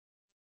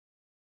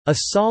A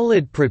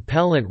solid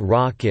propellant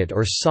rocket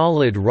or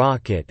solid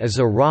rocket is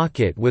a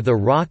rocket with a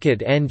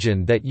rocket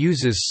engine that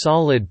uses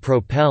solid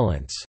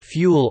propellants,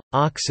 fuel,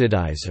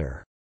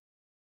 oxidizer.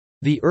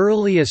 The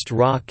earliest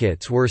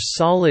rockets were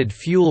solid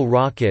fuel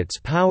rockets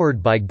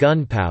powered by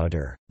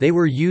gunpowder. They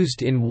were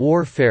used in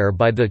warfare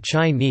by the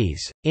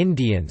Chinese,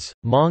 Indians,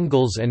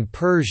 Mongols, and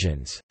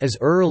Persians. As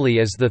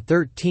early as the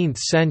 13th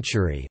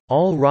century,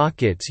 all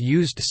rockets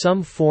used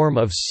some form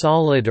of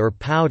solid or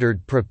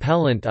powdered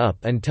propellant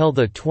up until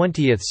the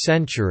 20th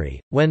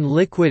century, when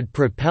liquid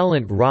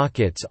propellant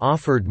rockets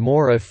offered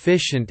more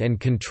efficient and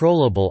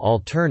controllable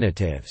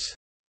alternatives.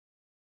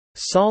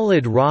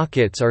 Solid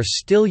rockets are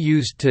still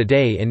used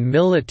today in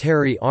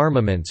military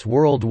armaments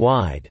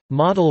worldwide,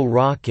 model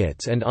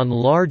rockets, and on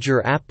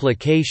larger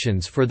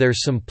applications for their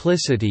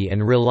simplicity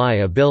and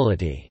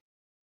reliability.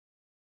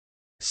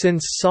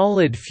 Since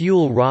solid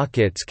fuel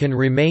rockets can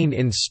remain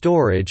in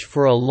storage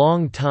for a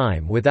long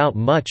time without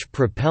much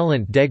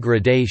propellant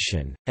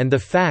degradation, and the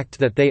fact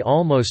that they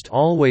almost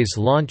always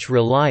launch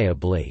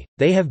reliably,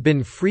 they have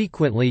been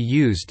frequently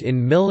used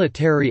in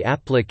military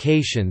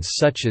applications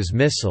such as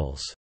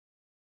missiles.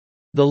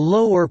 The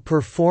lower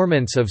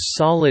performance of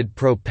solid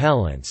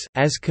propellants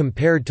as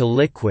compared to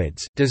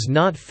liquids does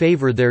not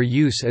favor their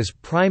use as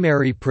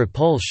primary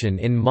propulsion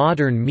in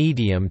modern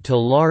medium to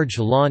large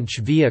launch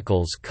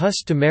vehicles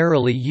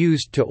customarily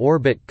used to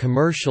orbit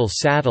commercial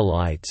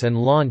satellites and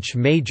launch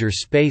major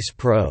space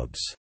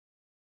probes.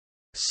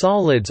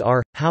 Solids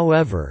are,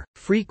 however,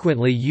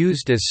 frequently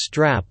used as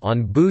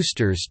strap-on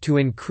boosters to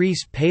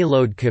increase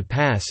payload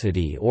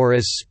capacity or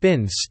as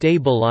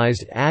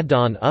spin-stabilized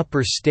add-on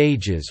upper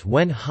stages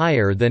when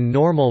higher than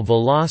normal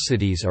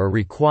velocities are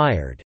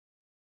required.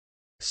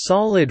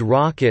 Solid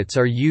rockets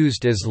are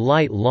used as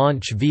light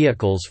launch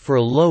vehicles for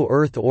low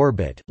Earth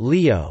orbit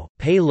 (LEO)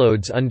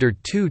 payloads under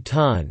 2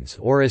 tons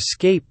or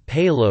escape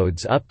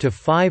payloads up to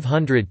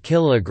 500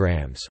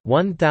 kilograms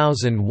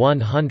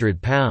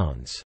 (1,100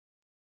 pounds).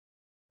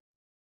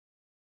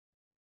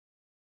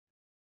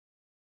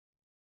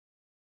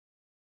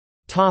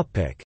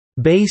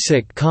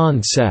 Basic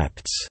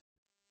concepts.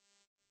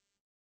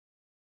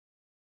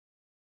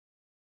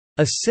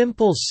 A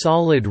simple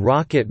solid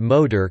rocket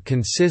motor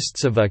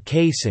consists of a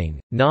casing,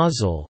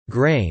 nozzle,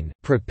 grain,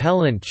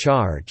 propellant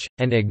charge,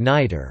 and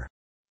igniter.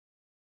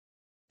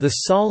 The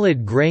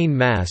solid grain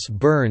mass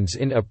burns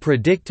in a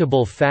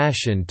predictable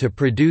fashion to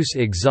produce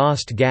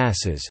exhaust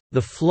gases,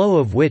 the flow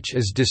of which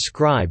is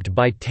described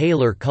by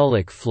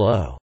Taylor-Kulik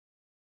flow.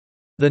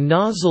 The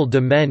nozzle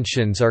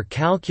dimensions are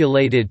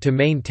calculated to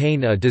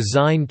maintain a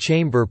design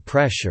chamber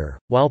pressure,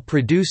 while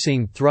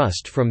producing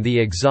thrust from the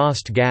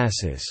exhaust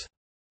gases.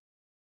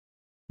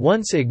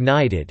 Once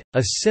ignited,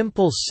 a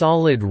simple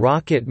solid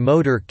rocket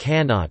motor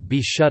cannot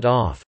be shut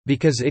off,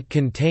 because it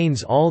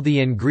contains all the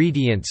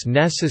ingredients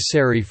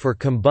necessary for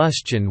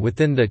combustion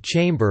within the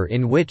chamber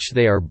in which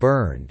they are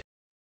burned.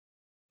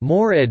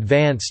 More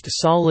advanced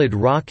solid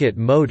rocket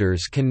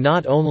motors can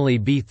not only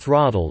be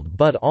throttled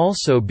but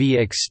also be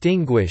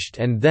extinguished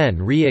and then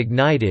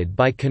reignited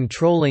by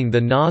controlling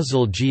the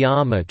nozzle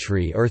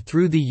geometry or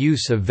through the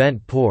use of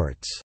vent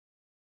ports.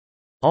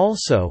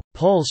 Also,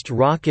 pulsed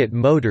rocket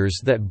motors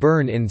that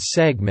burn in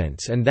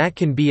segments and that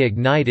can be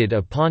ignited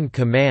upon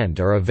command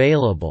are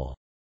available.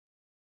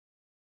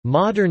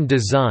 Modern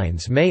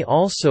designs may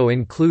also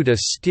include a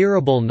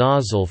steerable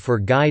nozzle for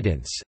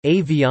guidance,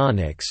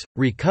 avionics,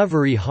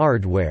 recovery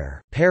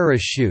hardware,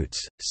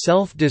 parachutes,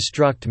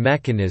 self-destruct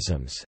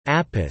mechanisms,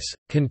 APIS,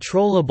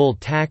 controllable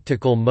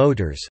tactical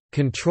motors,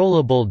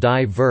 controllable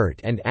divert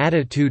and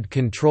attitude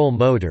control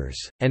motors,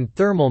 and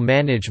thermal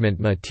management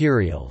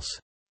materials.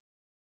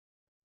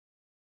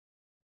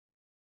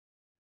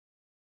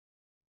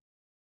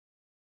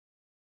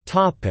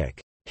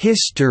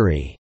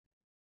 History.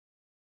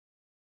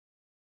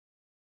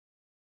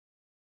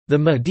 The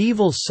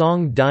medieval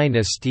Song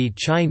dynasty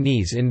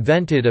Chinese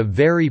invented a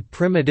very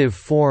primitive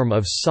form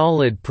of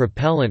solid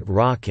propellant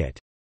rocket.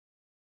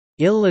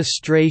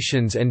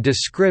 Illustrations and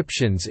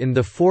descriptions in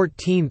the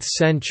 14th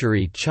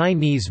century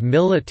Chinese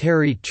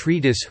military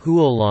treatise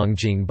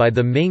Huolongjing by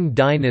the Ming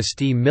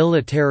dynasty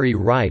military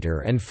writer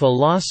and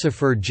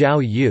philosopher Zhao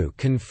Yu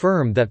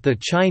confirm that the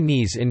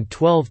Chinese in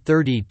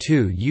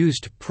 1232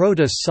 used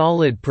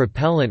proto-solid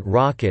propellant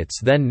rockets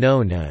then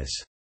known as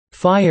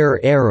fire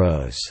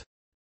arrows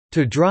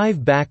to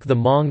drive back the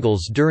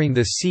Mongols during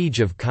the siege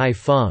of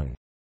Kaifeng.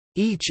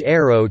 Each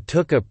arrow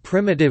took a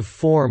primitive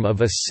form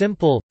of a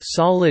simple,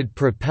 solid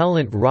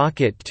propellant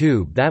rocket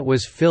tube that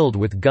was filled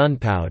with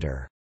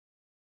gunpowder.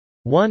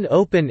 One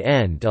open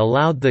end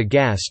allowed the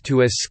gas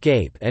to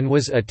escape and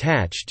was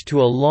attached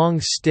to a long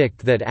stick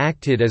that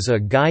acted as a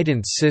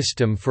guidance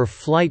system for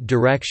flight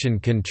direction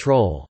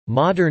control.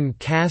 Modern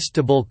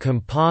castable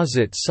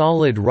composite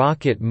solid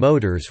rocket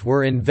motors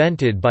were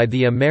invented by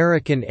the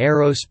American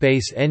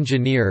aerospace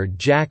engineer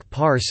Jack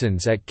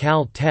Parsons at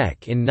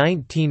Cal-Tech in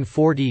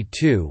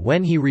 1942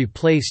 when he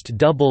replaced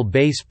double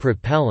base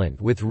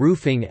propellant with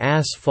roofing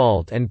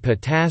asphalt and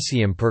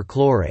potassium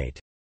perchlorate.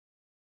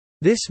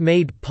 This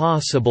made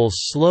possible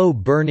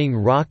slow-burning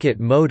rocket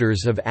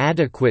motors of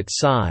adequate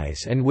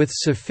size and with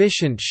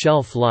sufficient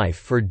shelf life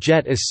for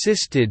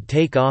jet-assisted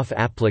takeoff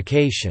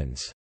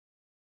applications.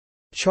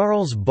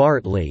 Charles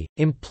Bartley,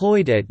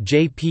 employed at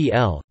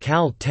JPL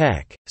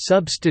Caltech,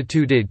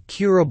 substituted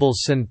curable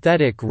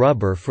synthetic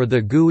rubber for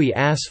the gooey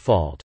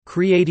asphalt,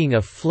 creating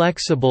a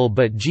flexible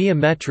but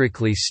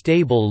geometrically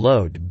stable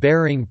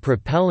load-bearing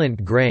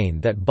propellant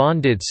grain that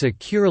bonded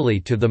securely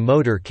to the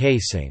motor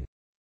casing.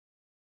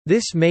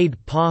 This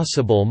made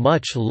possible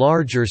much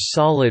larger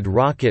solid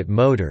rocket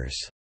motors.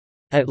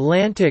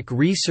 Atlantic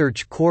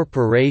Research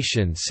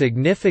Corporation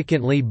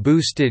significantly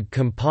boosted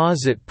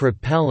composite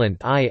propellant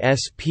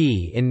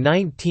ISP in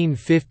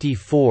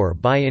 1954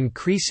 by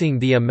increasing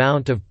the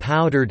amount of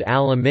powdered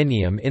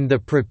aluminium in the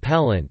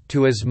propellant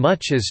to as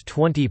much as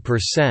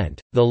 20%.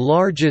 The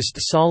largest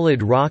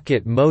solid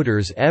rocket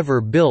motors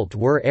ever built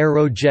were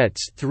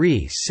Aerojet's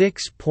 3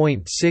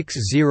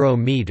 6.60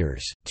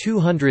 meters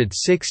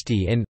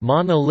 (260 in)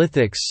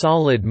 monolithic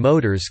solid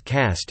motors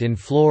cast in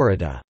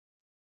Florida.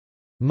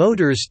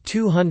 Motors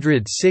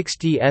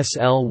 260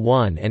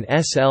 SL1 and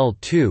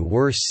SL2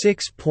 were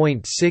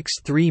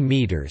 6.63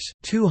 meters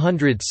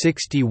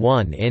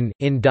 (261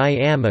 in)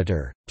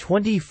 diameter,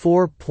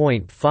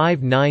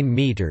 24.59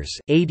 meters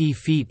 (80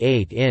 feet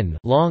 8 in)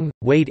 long,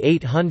 weighed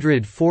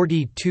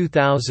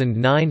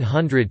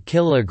 842,900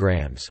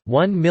 kilograms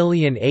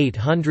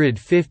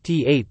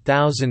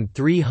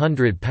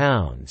 (1,858,300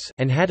 pounds),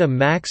 and had a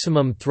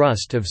maximum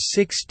thrust of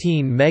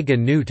 16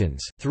 meganewtons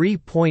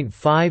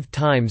 (3.5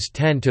 times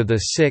 10 to the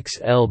 6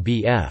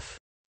 lbf).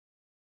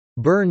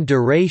 Burn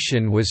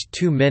duration was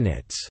 2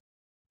 minutes.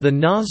 The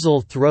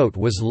nozzle throat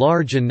was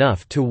large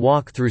enough to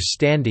walk through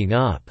standing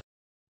up.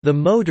 The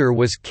motor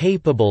was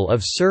capable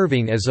of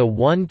serving as a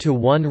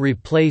 1-to-1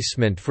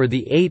 replacement for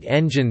the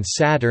 8-engine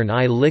Saturn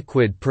I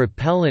liquid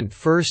propellant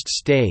first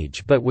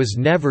stage but was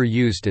never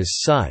used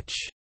as such.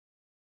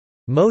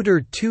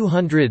 Motor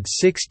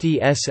 260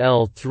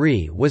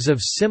 SL3 was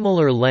of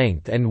similar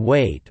length and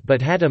weight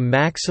but had a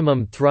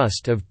maximum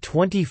thrust of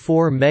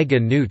 24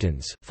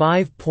 meganewtons,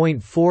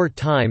 5.4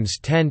 times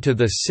 10 to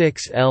the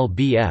 6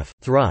 lbf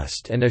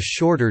thrust, and a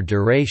shorter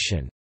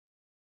duration.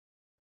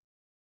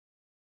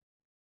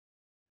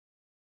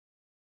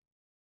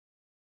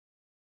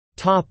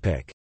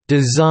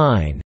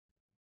 Design.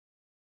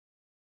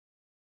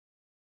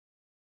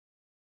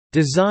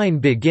 Design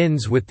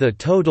begins with the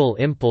total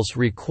impulse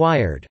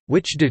required,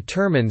 which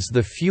determines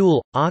the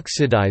fuel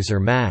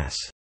oxidizer mass.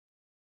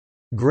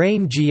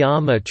 Grain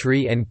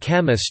geometry and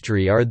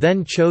chemistry are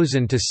then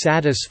chosen to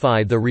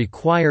satisfy the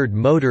required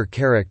motor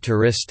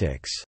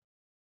characteristics.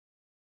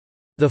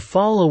 The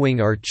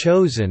following are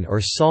chosen or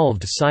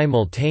solved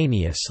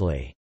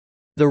simultaneously.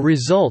 The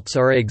results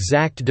are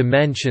exact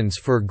dimensions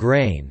for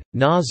grain,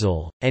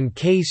 nozzle, and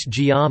case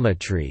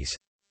geometries.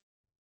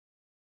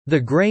 The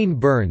grain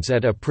burns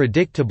at a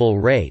predictable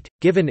rate,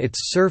 given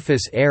its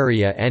surface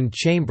area and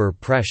chamber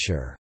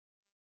pressure.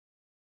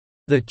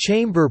 The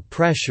chamber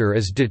pressure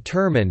is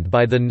determined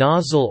by the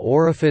nozzle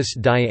orifice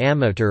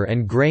diameter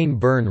and grain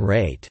burn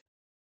rate.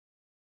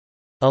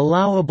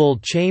 Allowable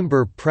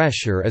chamber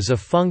pressure is a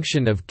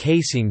function of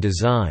casing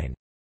design.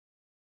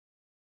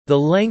 The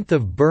length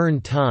of burn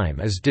time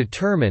is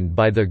determined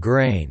by the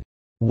grain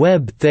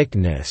web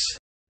thickness.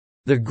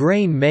 The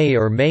grain may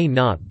or may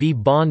not be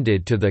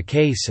bonded to the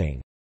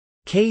casing.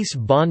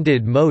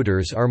 Case-bonded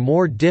motors are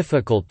more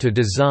difficult to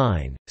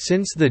design,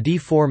 since the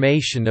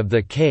deformation of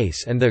the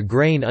case and the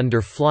grain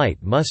under flight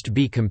must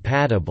be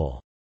compatible.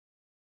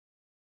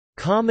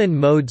 Common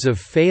modes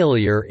of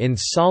failure in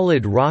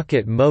solid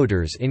rocket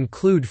motors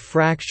include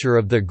fracture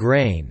of the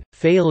grain,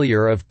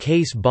 failure of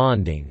case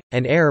bonding,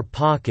 and air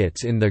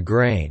pockets in the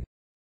grain.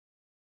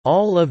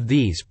 All of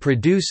these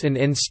produce an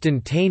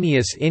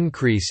instantaneous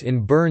increase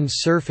in burn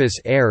surface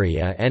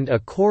area and a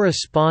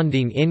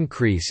corresponding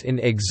increase in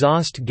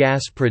exhaust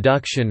gas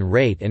production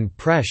rate and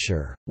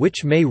pressure,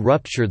 which may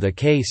rupture the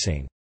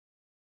casing.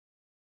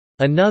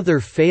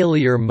 Another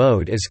failure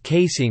mode is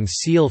casing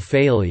seal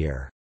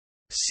failure.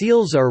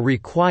 Seals are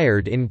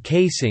required in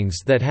casings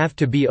that have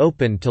to be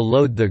opened to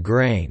load the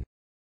grain.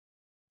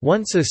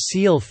 Once a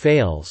seal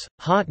fails,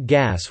 hot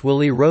gas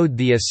will erode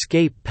the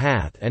escape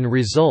path and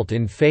result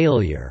in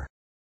failure.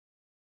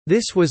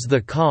 This was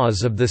the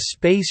cause of the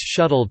Space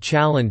Shuttle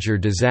Challenger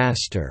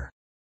disaster.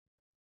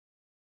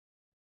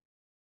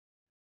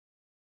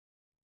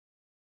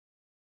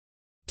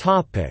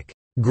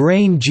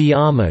 Grain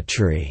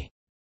geometry.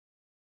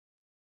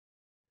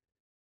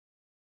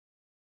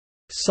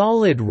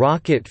 Solid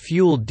rocket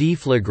fuel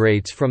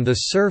deflagrates from the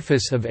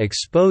surface of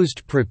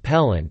exposed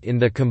propellant in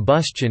the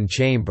combustion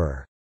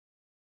chamber.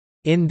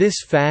 In this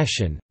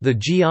fashion, the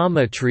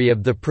geometry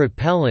of the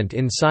propellant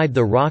inside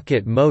the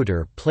rocket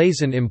motor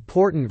plays an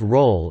important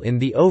role in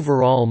the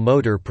overall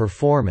motor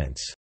performance.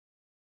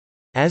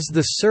 As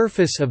the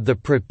surface of the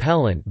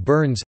propellant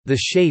burns, the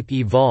shape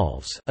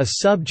evolves, a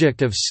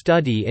subject of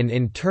study in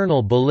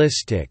internal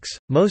ballistics,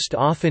 most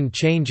often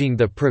changing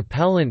the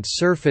propellant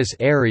surface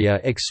area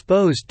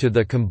exposed to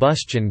the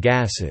combustion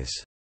gases.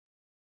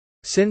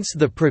 Since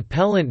the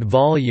propellant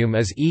volume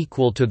is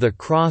equal to the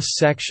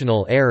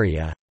cross-sectional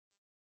area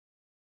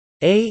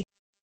A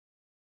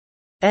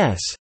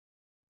S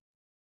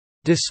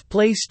 _S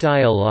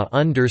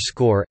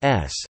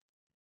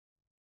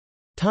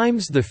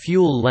times the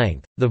fuel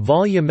length, the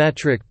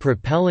volumetric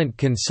propellant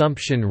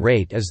consumption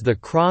rate is the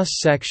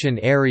cross-section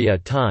area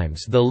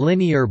times the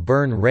linear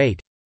burn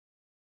rate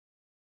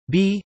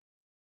B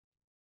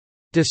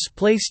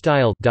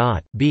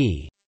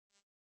B,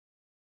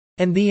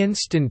 and the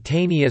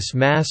instantaneous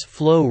mass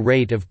flow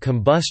rate of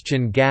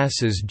combustion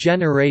gases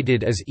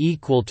generated is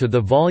equal to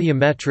the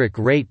volumetric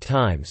rate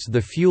times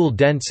the fuel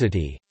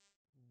density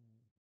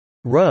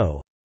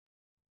ρ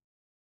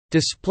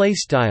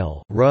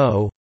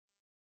ρ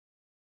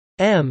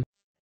m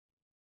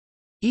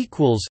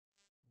equals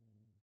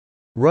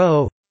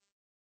ρ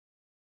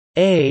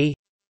a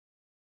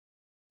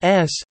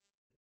s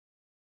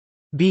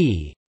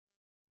b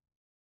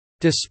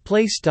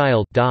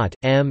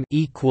m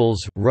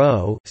equals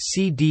ρ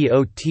c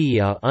dot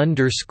a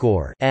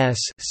underscore s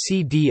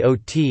c dot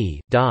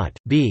dot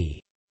b.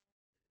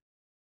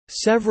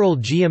 Several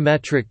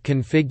geometric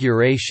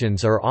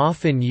configurations are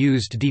often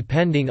used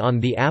depending on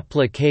the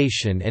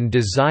application and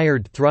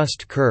desired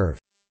thrust curve.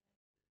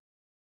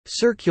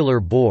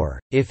 Circular bore,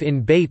 if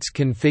in Bates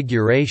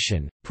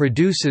configuration,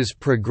 produces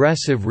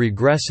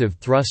progressive-regressive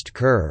thrust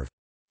curve.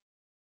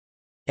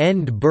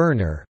 End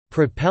burner,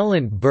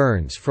 propellant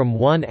burns from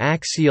one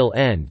axial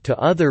end to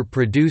other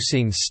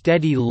producing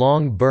steady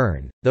long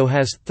burn, though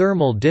has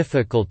thermal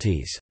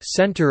difficulties,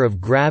 center of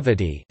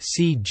gravity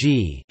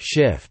 (cg)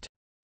 shift.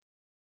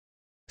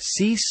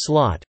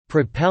 C-slot,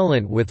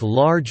 propellant with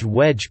large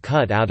wedge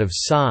cut out of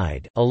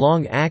side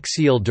along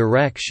axial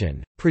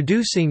direction,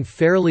 producing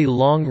fairly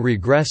long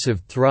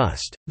regressive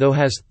thrust, though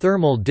has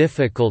thermal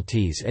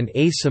difficulties and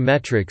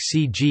asymmetric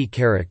CG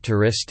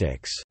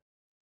characteristics.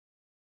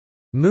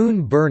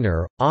 Moon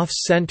burner,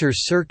 off-center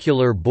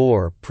circular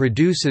bore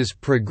produces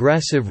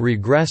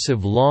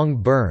progressive-regressive long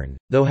burn,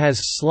 though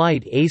has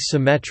slight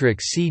asymmetric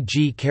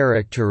CG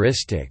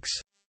characteristics.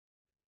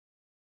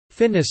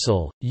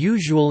 Finical,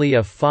 usually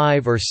a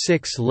 5 or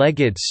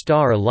 6-legged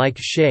star-like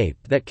shape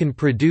that can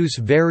produce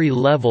very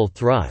level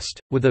thrust,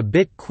 with a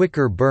bit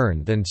quicker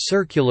burn than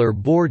circular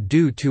bore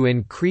due to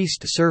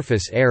increased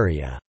surface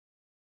area.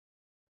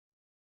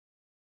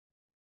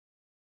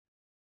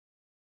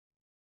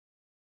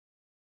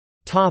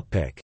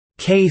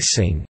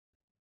 Casing.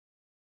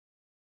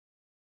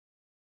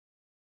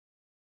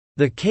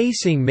 The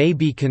casing may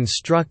be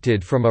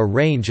constructed from a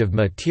range of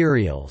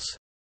materials.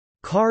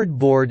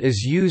 Cardboard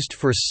is used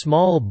for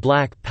small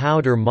black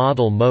powder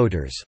model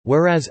motors,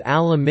 whereas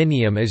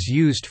aluminium is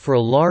used for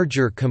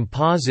larger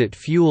composite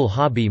fuel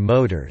hobby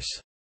motors.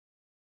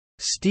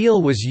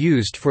 Steel was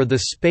used for the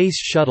Space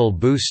Shuttle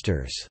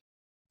boosters.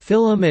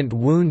 Filament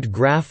wound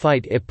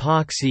graphite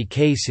epoxy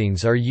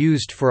casings are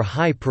used for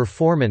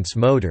high-performance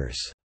motors.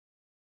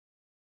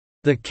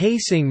 The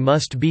casing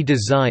must be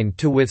designed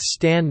to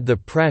withstand the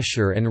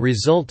pressure and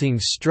resulting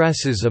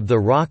stresses of the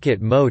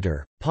rocket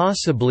motor,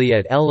 possibly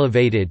at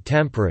elevated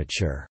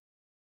temperature.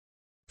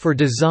 For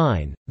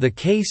design, the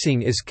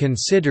casing is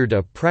considered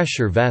a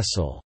pressure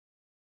vessel.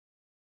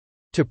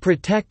 To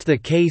protect the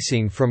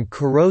casing from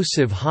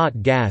corrosive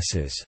hot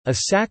gases, a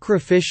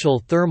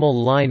sacrificial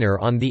thermal liner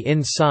on the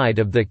inside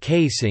of the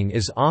casing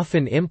is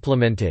often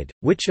implemented,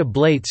 which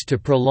ablates to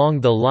prolong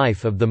the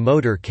life of the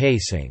motor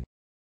casing.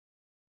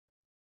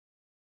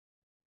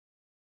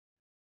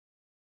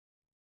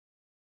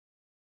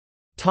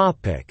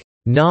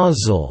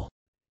 Nozzle.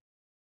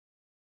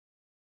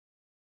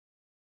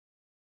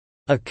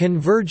 A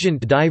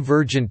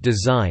convergent-divergent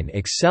design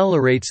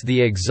accelerates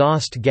the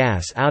exhaust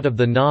gas out of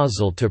the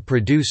nozzle to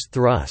produce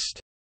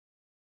thrust.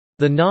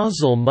 The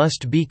nozzle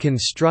must be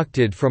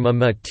constructed from a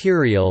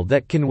material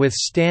that can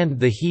withstand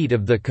the heat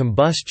of the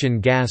combustion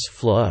gas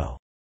flow.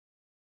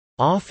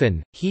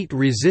 Often,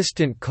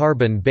 heat-resistant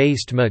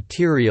carbon-based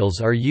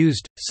materials are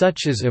used,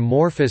 such as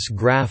amorphous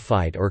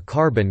graphite or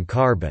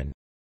carbon-carbon.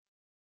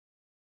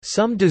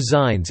 Some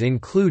designs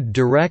include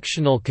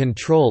directional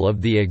control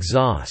of the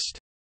exhaust.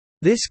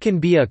 This can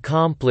be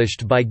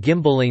accomplished by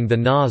gimballing the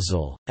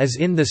nozzle, as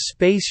in the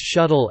Space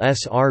Shuttle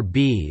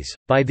SRBs,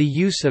 by the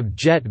use of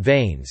jet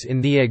vanes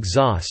in the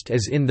exhaust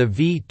as in the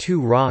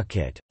V-2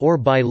 rocket, or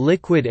by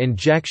liquid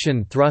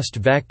injection thrust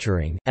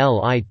vectoring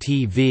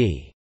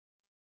 (LITV).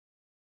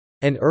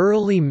 An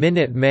early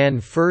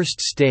Minuteman first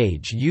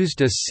stage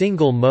used a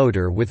single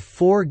motor with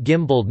 4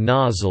 gimbaled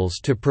nozzles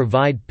to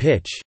provide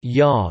pitch,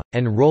 yaw,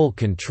 and roll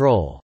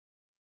control.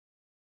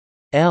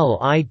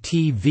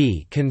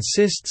 LITV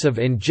consists of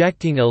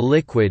injecting a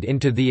liquid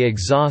into the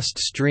exhaust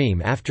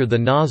stream after the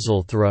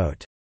nozzle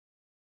throat.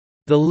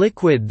 The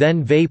liquid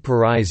then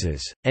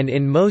vaporizes, and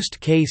in most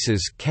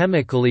cases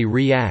chemically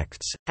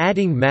reacts,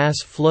 adding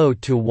mass flow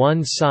to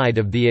one side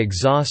of the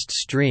exhaust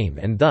stream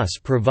and thus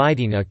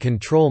providing a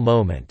control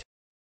moment.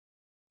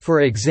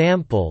 For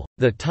example,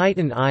 the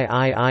Titan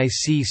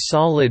IIIC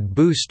solid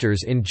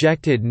boosters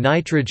injected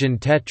nitrogen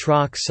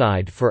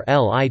tetroxide for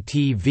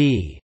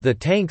LITV. The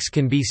tanks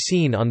can be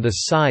seen on the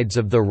sides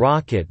of the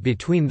rocket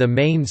between the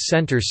main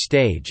center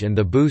stage and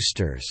the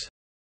boosters.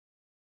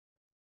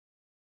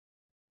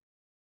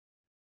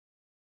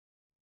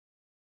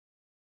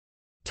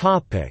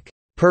 Topic: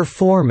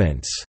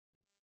 Performance.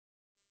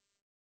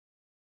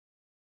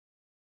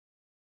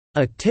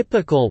 A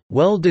typical,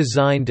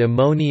 well-designed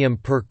ammonium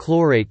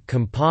perchlorate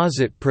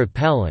composite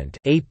propellant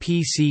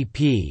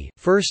 (APCP)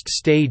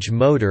 first-stage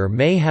motor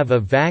may have a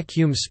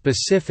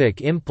vacuum-specific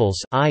impulse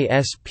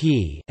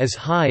 (ISP) as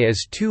high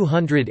as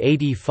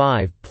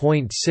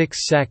 285.6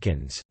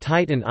 seconds.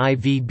 Titan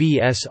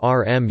IVBS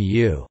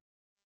RMU.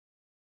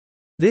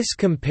 This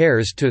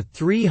compares to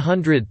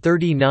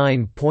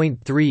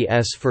 339.3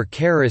 s for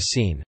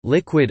kerosene,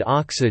 liquid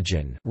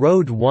oxygen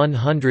 (ROAD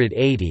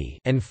 180)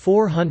 and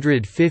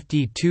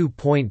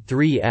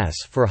 452.3 s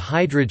for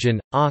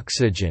hydrogen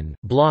oxygen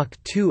Block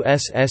 2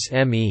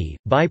 SSME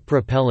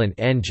bipropellant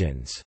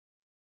engines.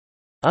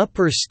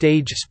 Upper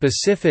stage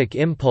specific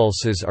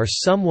impulses are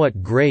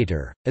somewhat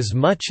greater, as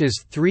much as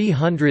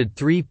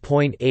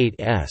 303.8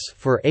 s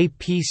for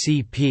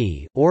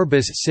APCP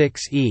Orbis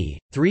 6E,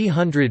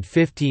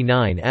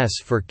 359 s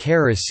for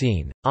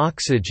kerosene,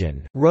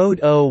 oxygen ROAD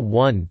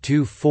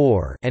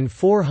 0124 and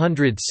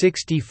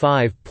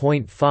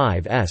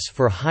 465.5 s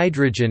for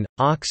hydrogen,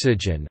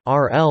 oxygen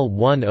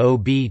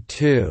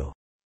RL10B2.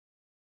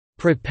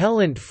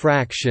 Propellant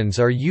fractions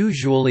are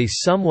usually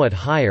somewhat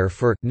higher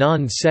for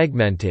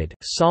non-segmented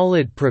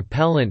solid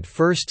propellant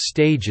first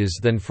stages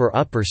than for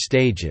upper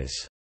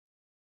stages.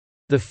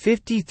 The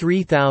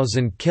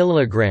 53,000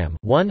 kg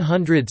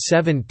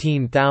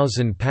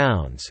 (117,000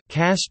 pounds)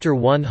 Castor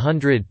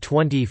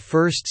 120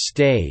 first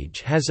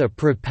stage has a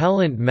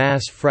propellant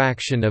mass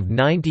fraction of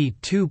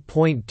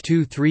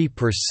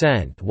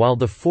 92.23%, while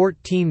the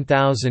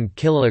 14,000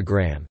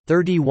 kg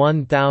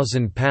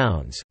 (31,000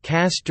 pounds)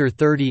 Castor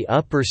 30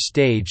 upper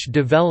stage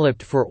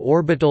developed for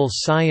Orbital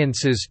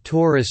Sciences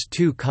Taurus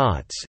 2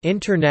 COTS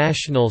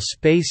International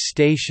Space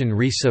Station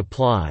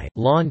Resupply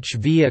launch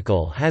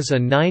vehicle has a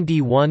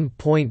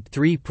 91.3%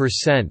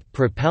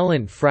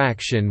 propellant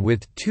fraction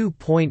with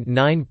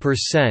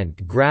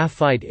 2.9%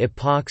 graphite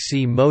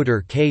epoxy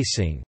motor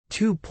casing,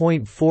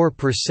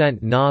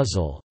 2.4%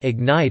 nozzle,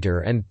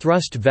 igniter and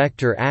thrust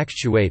vector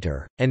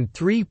actuator, and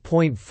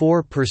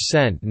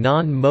 3.4%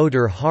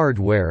 non-motor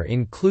hardware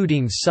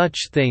including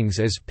such things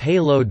as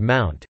payload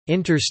mount,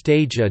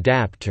 interstage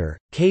adapter,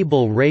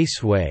 cable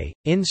raceway,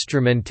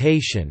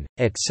 instrumentation,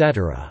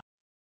 etc.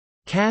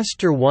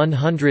 Castor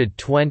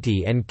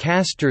 120 and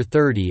Castor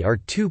 30 are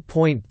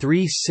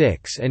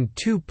 2.36 and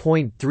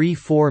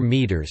 2.34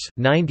 meters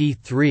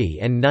 (93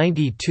 and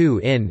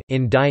 92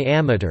 in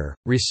diameter,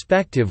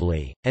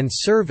 respectively, and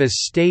serve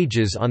as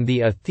stages on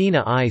the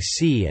Athena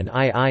IC and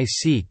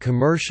IIC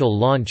commercial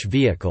launch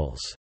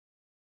vehicles.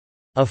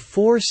 A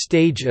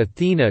four-stage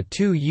Athena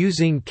II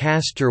using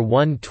Castor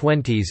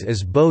 120s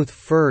as both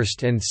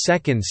first and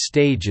second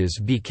stages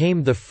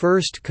became the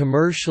first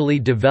commercially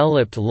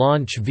developed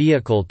launch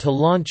vehicle to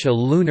launch a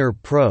lunar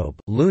probe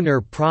Lunar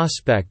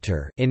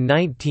Prospector in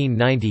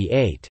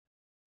 1998.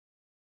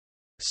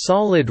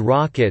 Solid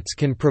rockets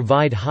can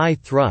provide high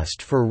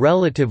thrust for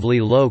relatively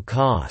low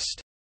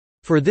cost.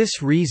 For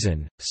this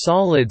reason,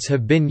 solids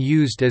have been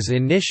used as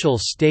initial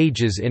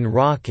stages in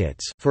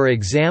rockets, for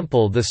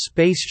example the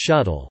Space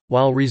Shuttle,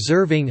 while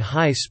reserving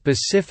high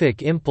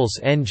specific impulse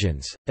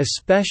engines,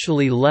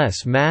 especially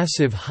less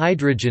massive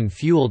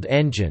hydrogen-fueled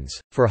engines,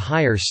 for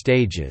higher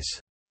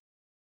stages.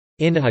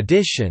 In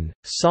addition,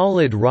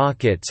 solid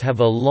rockets have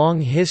a long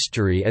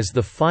history as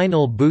the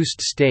final boost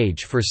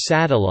stage for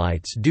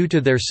satellites due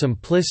to their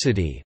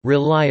simplicity,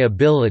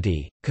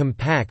 reliability,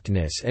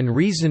 compactness and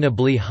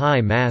reasonably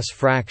high mass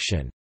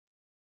fraction.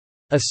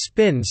 A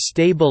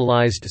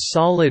spin-stabilized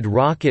solid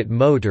rocket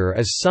motor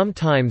is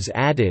sometimes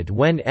added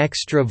when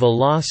extra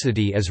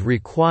velocity is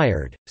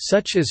required,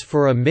 such as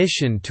for a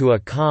mission to a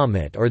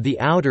comet or the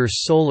outer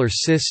solar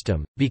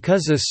system,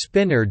 because a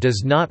spinner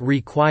does not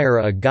require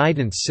a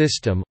guidance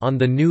system on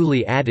the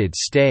newly added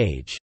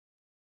stage.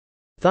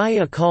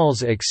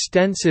 Thiokol's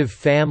extensive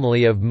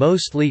family of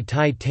mostly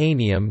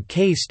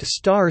titanium-cased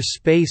star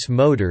space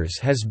motors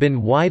has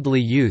been widely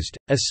used,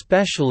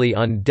 especially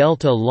on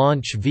Delta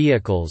launch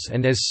vehicles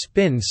and as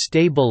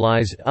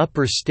spin-stabilized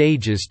upper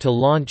stages to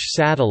launch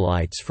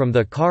satellites from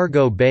the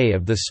cargo bay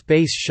of the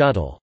Space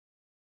Shuttle.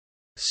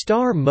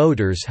 Star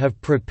motors have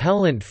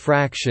propellant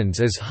fractions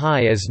as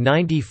high as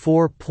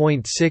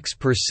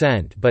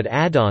 94.6%, but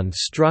add-on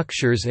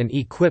structures and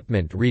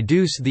equipment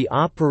reduce the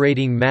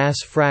operating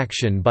mass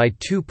fraction by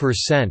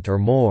 2% or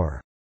more.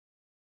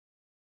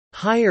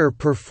 Higher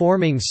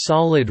performing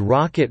solid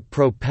rocket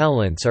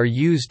propellants are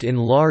used in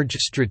large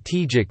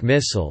strategic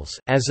missiles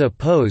as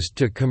opposed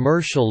to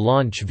commercial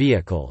launch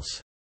vehicles.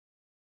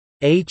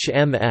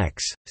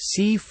 HMX,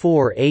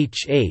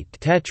 C4H8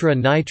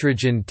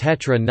 tetranitrogen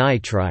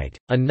tetranitrite,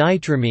 a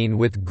nitramine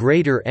with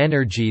greater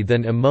energy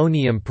than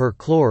ammonium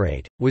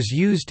perchlorate, was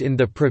used in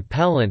the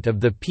propellant of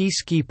the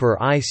Peacekeeper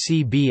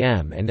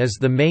ICBM and is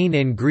the main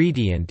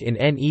ingredient in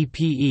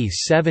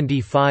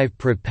NEPE-75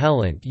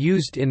 propellant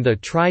used in the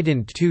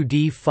Trident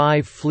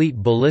 2D5 fleet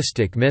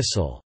ballistic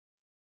missile.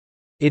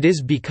 It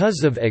is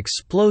because of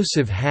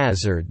explosive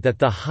hazard that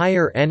the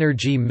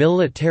higher-energy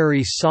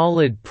military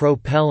solid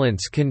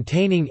propellants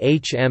containing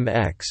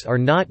HMX are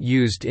not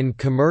used in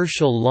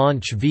commercial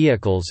launch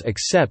vehicles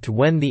except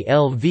when the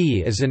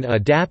LV is an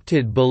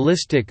adapted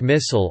ballistic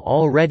missile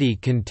already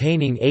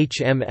containing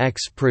HMX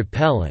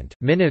propellant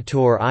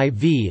Minotaur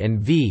IV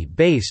and V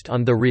based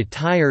on the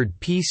retired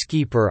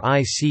Peacekeeper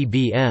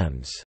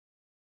ICBMs.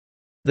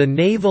 The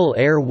Naval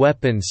Air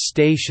Weapons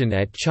Station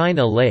at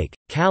China Lake,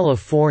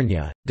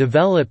 California,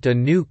 developed a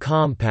new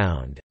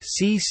compound,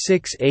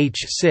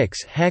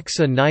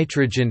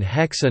 C6H6-hexanitrogen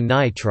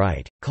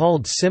hexanitrite,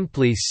 called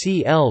simply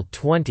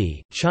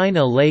Cl-20,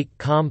 China Lake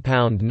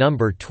Compound No.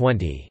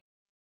 20.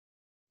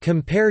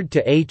 Compared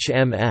to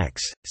HMX,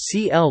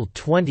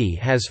 Cl-20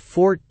 has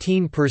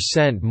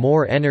 14%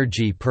 more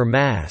energy per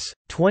mass,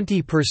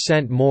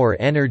 20% more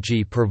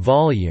energy per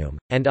volume,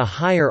 and a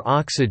higher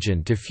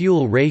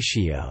oxygen-to-fuel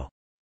ratio.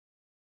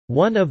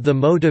 One of the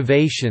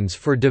motivations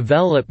for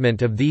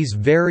development of these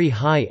very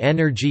high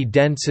energy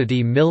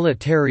density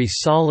military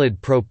solid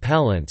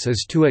propellants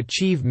is to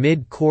achieve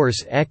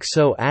mid-course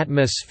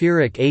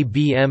exo-atmospheric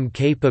ABM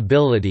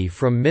capability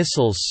from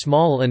missiles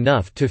small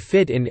enough to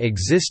fit in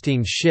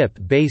existing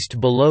ship-based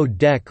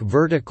below-deck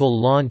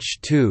vertical launch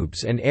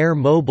tubes and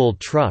air-mobile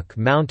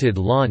truck-mounted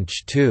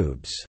launch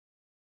tubes.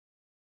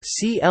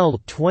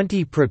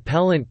 Cl-20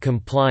 propellant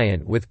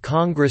compliant with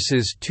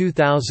Congress's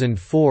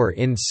 2004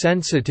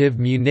 Insensitive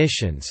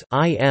Munitions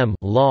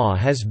law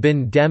has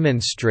been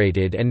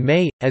demonstrated and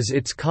may, as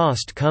its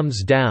cost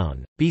comes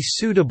down, be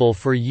suitable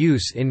for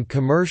use in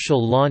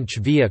commercial launch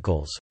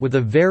vehicles, with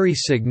a very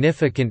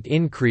significant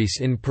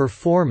increase in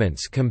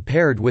performance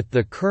compared with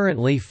the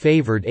currently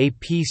favored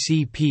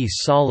APCP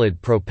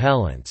solid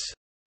propellants.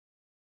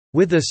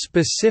 With a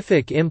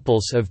specific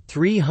impulse of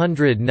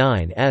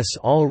 309 s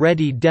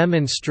already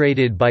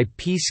demonstrated by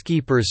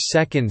Peacekeeper's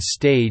second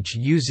stage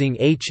using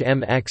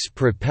HMX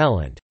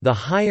propellant, the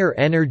higher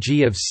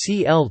energy of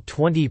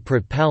Cl-20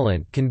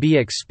 propellant can be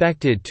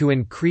expected to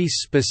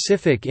increase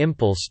specific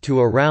impulse to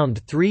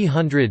around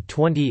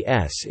 320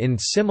 s in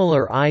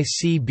similar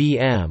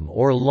ICBM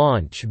or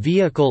launch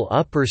vehicle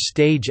upper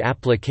stage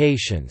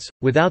applications,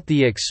 without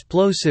the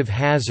explosive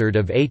hazard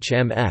of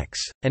HMX.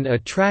 An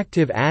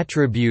attractive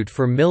attribute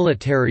for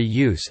military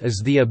use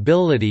is the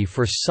ability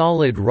for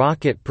solid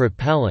rocket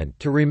propellant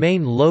to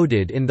remain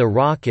loaded in the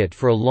rocket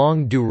for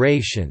long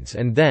durations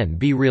and then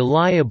be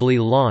reliably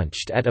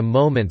launched at a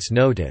moment's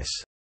notice.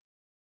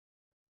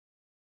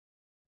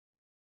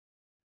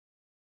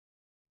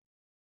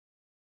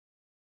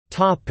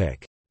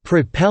 Topic: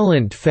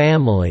 Propellant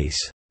families.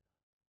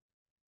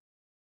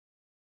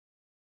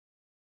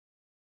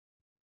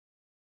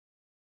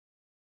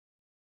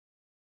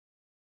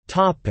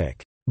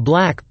 Topic: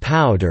 Black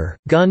powder,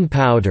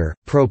 gunpowder,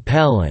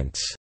 propellants.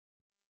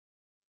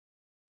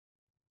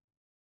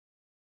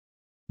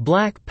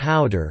 Black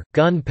powder,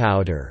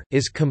 gunpowder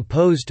is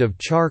composed of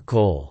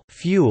charcoal,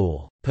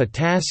 fuel,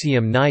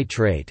 potassium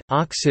nitrate,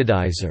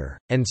 oxidizer,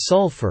 and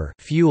sulfur,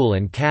 fuel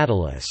and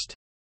catalyst.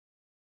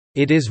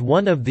 It is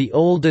one of the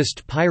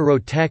oldest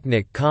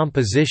pyrotechnic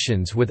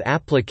compositions with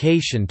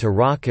application to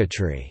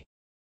rocketry.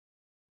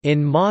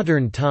 In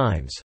modern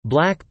times,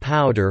 black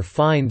powder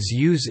finds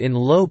use in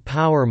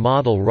low-power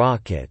model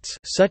rockets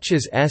such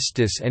as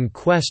Estes and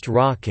Quest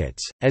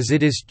rockets, as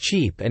it is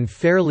cheap and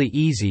fairly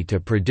easy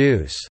to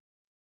produce.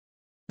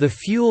 The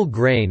fuel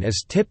grain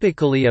is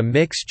typically a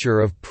mixture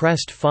of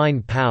pressed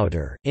fine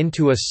powder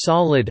into a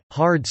solid,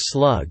 hard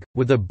slug,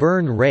 with a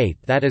burn rate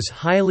that is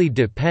highly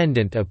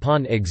dependent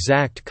upon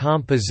exact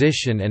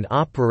composition and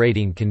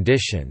operating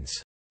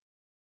conditions.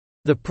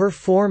 The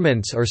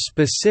performance or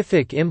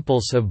specific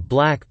impulse of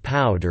black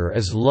powder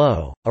is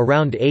low,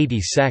 around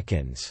 80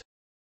 seconds.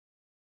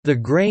 The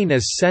grain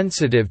is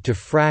sensitive to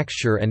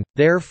fracture and,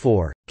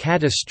 therefore,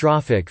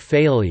 catastrophic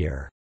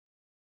failure.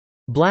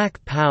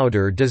 Black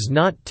powder does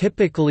not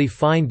typically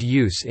find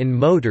use in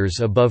motors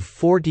above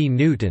 40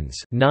 newtons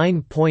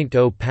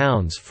 (9.0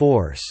 pounds)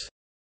 force.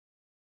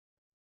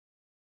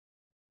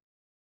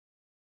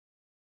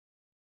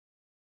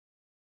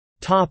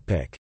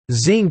 Topic: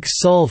 Zinc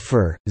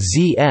sulfur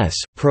 (ZS)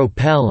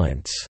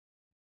 propellants.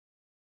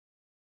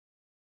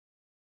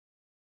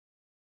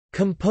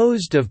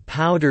 Composed of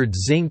powdered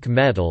zinc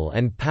metal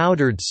and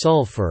powdered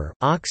sulfur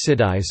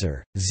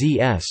oxidizer,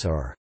 ZS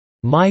or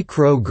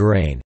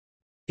micrograin.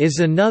 is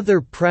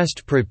another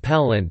pressed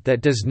propellant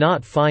that does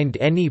not find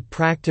any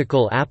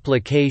practical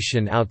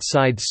application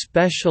outside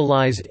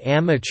specialized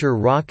amateur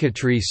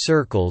rocketry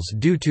circles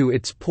due to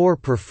its poor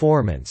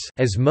performance,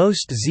 as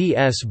most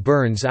ZS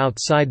burns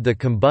outside the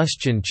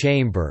combustion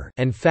chamber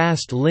and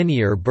fast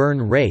linear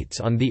burn rates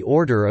on the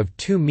order of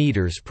 2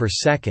 meters per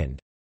second.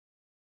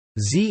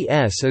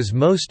 ZS is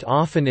most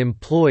often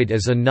employed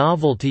as a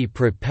novelty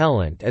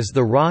propellant as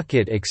the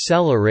rocket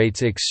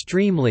accelerates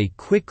extremely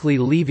quickly,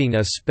 leaving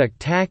a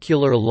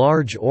spectacular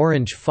large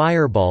orange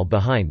fireball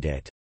behind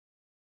it.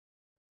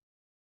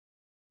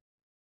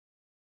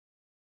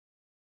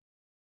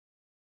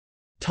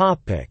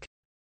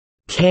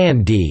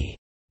 Candy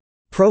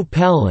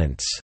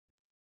propellants.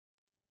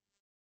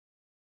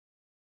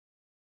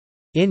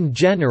 In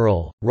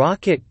general,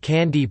 rocket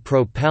candy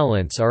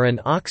propellants are an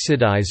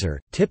oxidizer,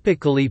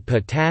 typically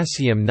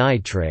potassium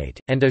nitrate,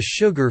 and a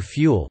sugar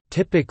fuel,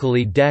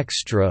 typically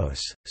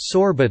dextrose,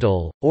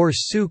 sorbitol, or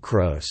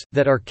sucrose,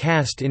 that are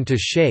cast into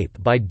shape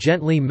by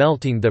gently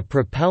melting the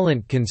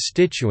propellant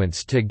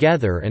constituents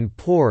together and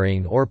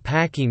pouring or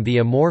packing the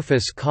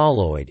amorphous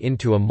colloid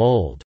into a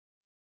mold.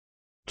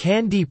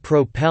 Candy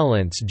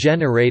propellants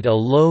generate a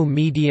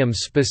low-medium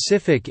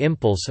specific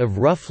impulse of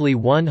roughly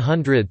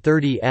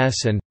 130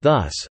 s and,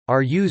 thus,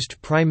 are used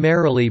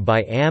primarily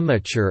by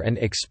amateur and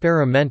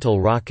experimental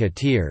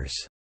rocketeers.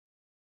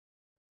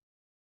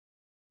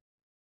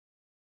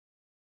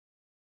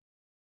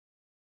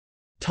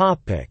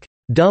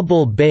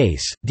 Double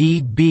base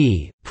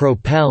 (DB)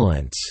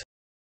 propellants.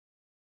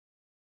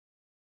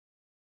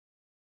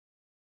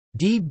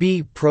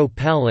 DB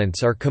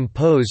propellants are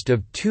composed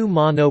of two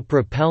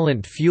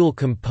monopropellant fuel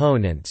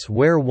components,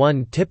 where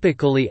one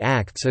typically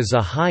acts as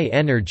a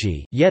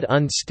high-energy yet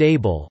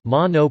unstable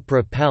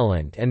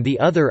monopropellant and the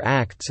other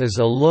acts as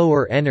a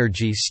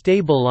lower-energy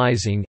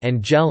stabilizing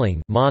and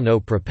gelling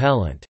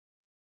monopropellant.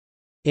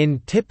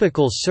 In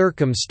typical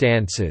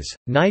circumstances,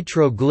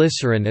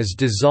 nitroglycerin is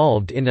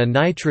dissolved in a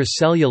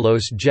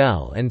nitrocellulose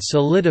gel and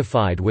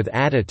solidified with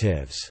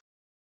additives.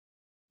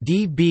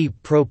 DB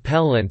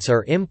propellants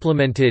are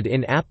implemented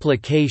in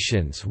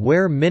applications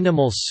where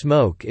minimal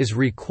smoke is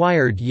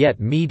required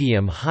yet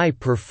medium-high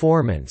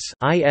performance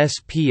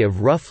 (ISP of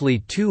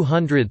roughly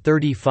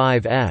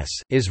 235 s)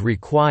 is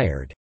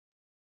required.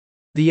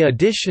 The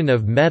addition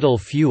of metal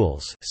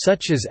fuels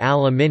such as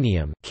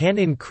aluminium can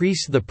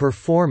increase the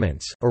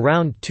performance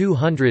around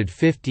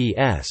 250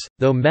 s,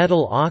 though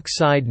metal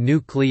oxide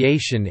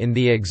nucleation in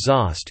the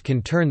exhaust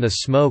can turn the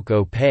smoke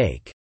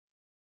opaque.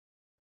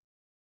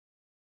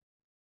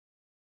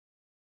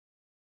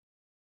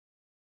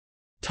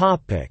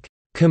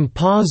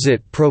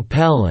 Composite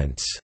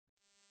propellants.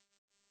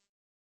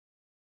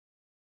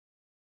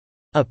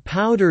 A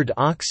powdered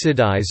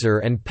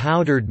oxidizer and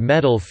powdered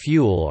metal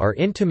fuel are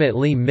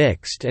intimately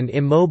mixed and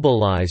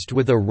immobilized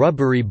with a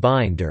rubbery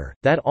binder,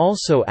 that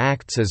also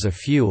acts as a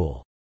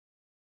fuel.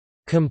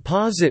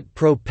 Composite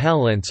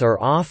propellants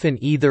are often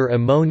either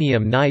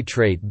ammonium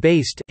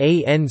nitrate-based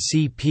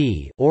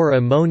 (ANCP) or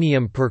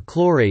ammonium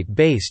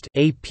perchlorate-based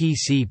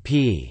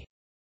 (APCP).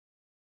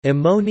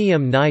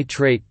 Ammonium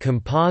nitrate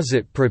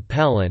composite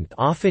propellant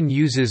often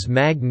uses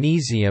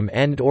magnesium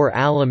and/or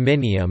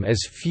aluminium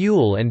as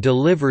fuel and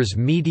delivers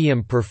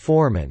medium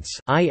performance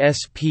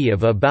 (ISP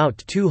of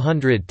about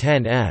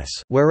 210 s),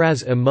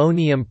 whereas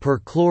ammonium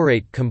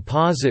perchlorate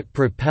composite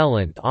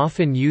propellant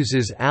often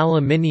uses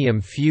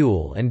aluminium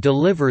fuel and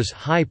delivers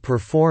high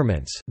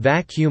performance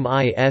vacuum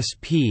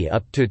ISP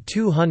up to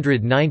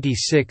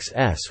 296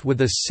 s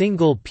with a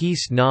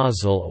single-piece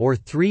nozzle or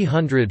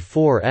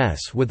 304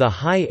 s with a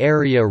high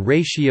area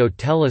ratio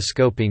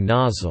telescoping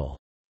nozzle.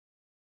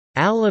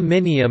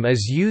 Aluminium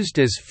is used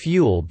as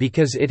fuel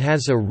because it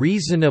has a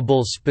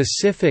reasonable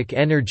specific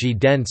energy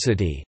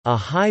density, a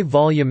high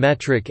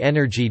volumetric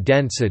energy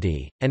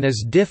density, and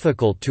is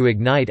difficult to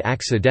ignite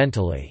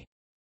accidentally.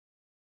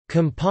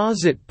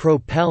 Composite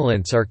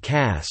propellants are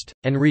cast,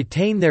 and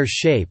retain their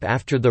shape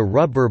after the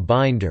rubber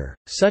binder,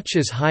 such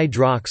as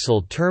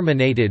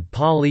hydroxyl-terminated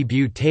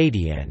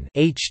polybutadiene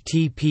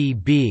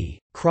 (HTPB)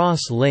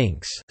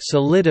 cross-links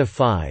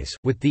solidifies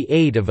with the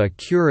aid of a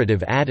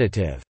curative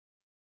additive.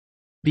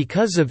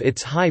 Because of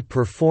its high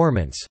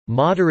performance,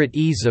 moderate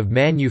ease of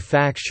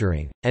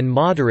manufacturing, and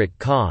moderate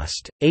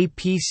cost,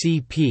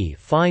 APCP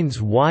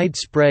finds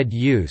widespread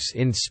use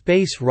in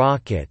space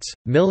rockets,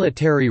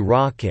 military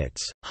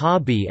rockets,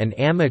 hobby and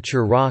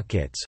amateur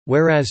rockets,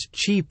 whereas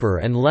cheaper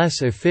and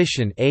less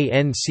efficient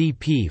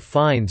ANCP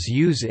finds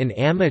use in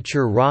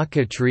amateur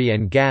rocketry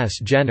and gas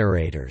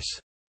generators.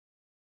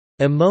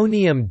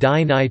 Ammonium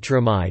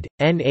dinitramide,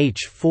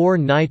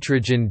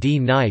 NH4-nitrogen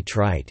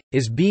dinitrite,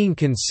 is being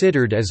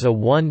considered as a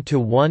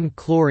 1:1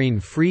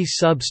 chlorine-free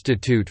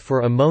substitute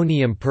for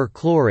ammonium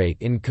perchlorate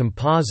in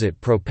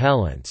composite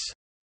propellants.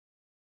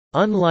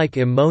 Unlike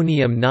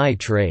ammonium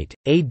nitrate,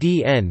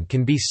 ADN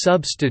can be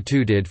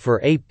substituted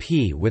for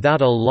AP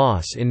without a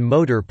loss in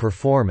motor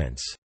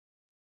performance.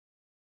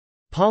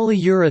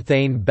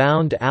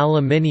 Polyurethane-bound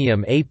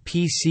aluminium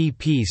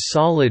APCP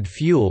solid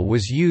fuel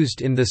was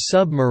used in the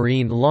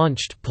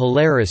submarine-launched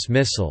Polaris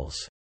missiles.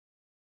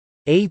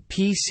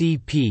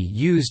 APCP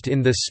used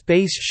in the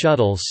Space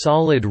Shuttle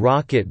solid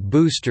rocket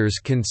boosters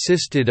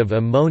consisted of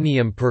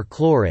ammonium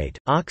perchlorate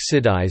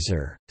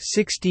oxidizer,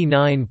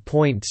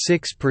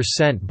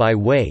 69.6% by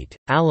weight,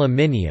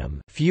 aluminium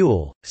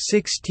fuel,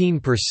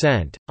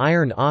 16%,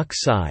 iron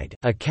oxide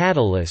a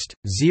catalyst,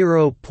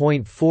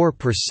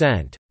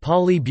 0.4%,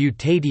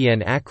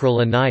 polybutadiene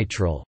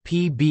acrylonitrile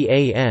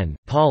 (PBAN)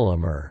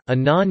 polymer, a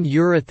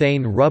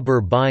non-urethane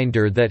rubber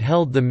binder that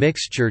held the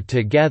mixture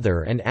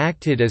together and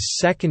acted as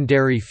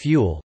secondary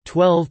fuel,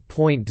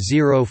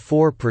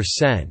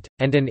 12.04%,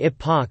 and an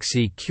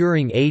epoxy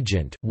curing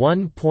agent,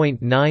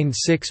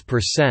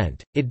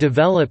 1.96%. It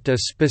developed a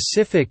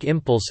specific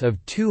impulse of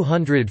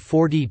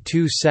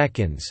 242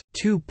 seconds,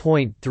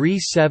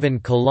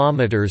 2.37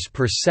 kilometers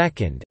per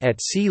second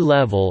at sea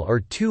level, or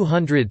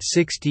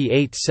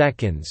 268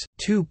 seconds,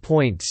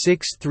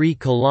 2.63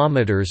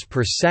 kilometers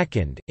per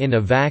second in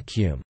a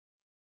vacuum.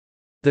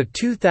 The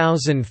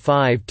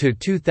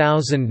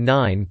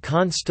 2005–2009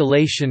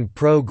 Constellation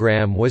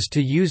program was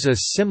to use a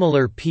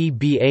similar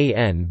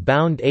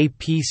PBAN-bound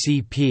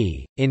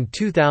APCP. In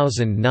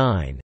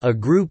 2009, a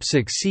group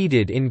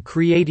succeeded in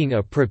creating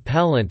a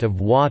propellant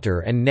of water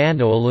and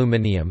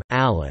nanoaluminium,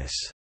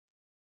 ALICE.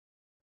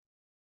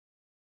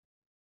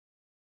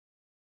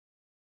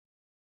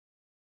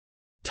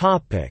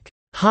 Topic: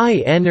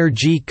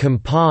 High-energy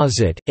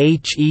composite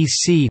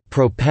 (HEC)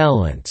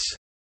 propellants.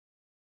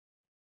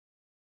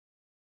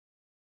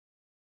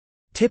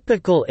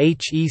 Typical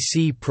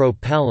HEC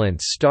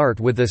propellants start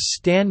with a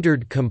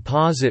standard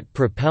composite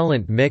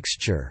propellant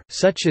mixture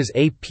such as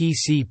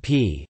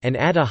APCP and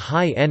add a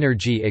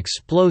high-energy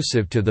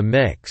explosive to the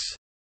mix.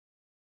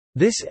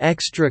 This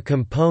extra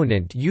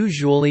component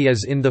usually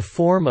is in the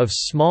form of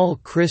small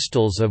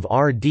crystals of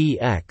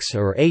RDX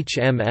or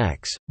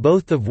HMX,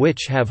 both of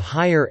which have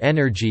higher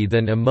energy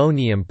than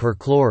ammonium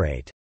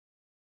perchlorate.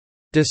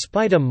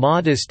 Despite a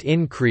modest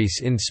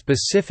increase in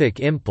specific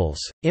impulse,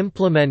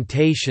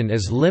 implementation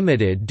is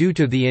limited due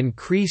to the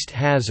increased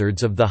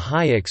hazards of the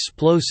high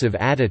explosive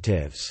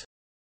additives.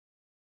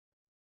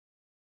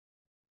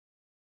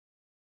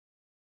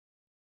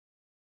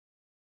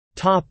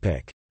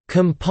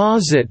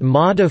 Composite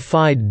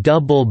modified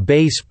double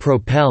base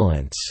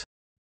propellants.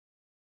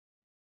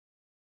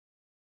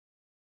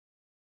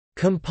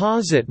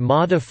 Composite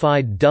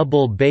modified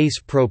double base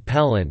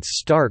propellants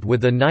start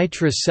with a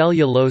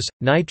nitrocellulose,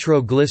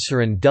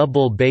 nitroglycerin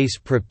double base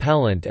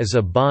propellant as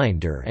a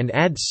binder and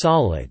add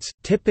solids,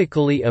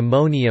 typically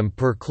ammonium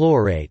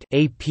perchlorate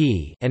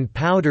 (AP) and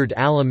powdered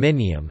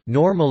aluminium,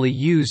 normally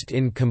used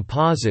in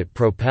composite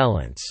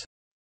propellants.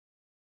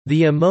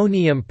 The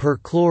ammonium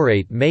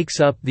perchlorate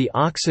makes up the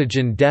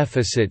oxygen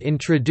deficit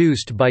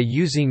introduced by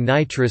using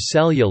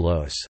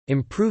nitrocellulose,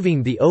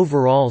 improving the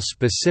overall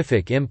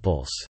specific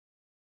impulse.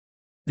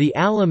 The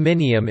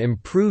aluminium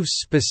improves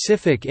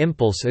specific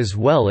impulse as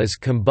well as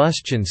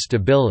combustion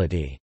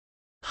stability.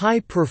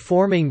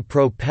 High-performing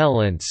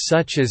propellants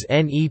such as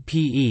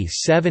NEPE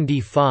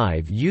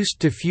 75 used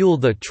to fuel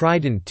the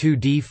Trident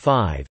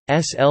 2D5,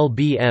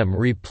 SLBM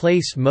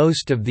replace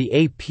most of the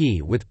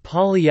AP with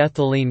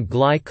polyethylene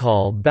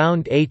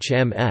glycol-bound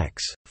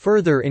HMX,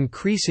 further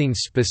increasing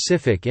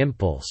specific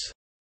impulse.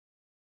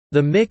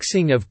 The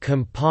mixing of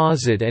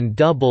composite and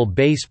double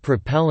base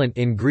propellant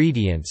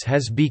ingredients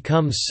has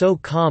become so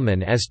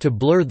common as to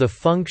blur the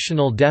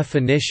functional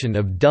definition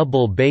of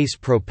double base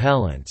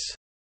propellants.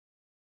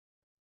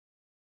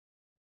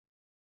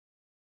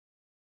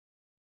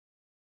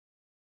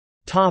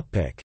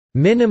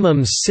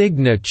 Minimum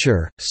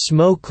signature,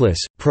 smokeless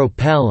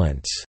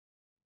propellants.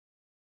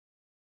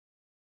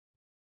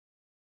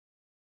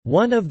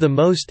 One of the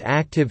most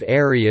active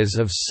areas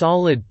of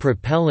solid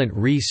propellant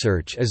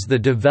research is the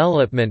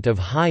development of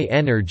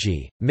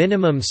high-energy,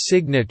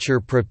 minimum-signature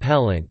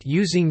propellant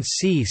using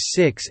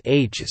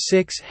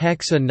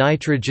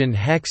C6H6-hexanitrogen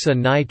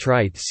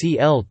hexanitrite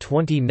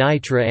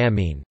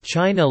Cl20-nitroamine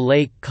China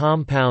Lake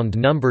compound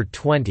number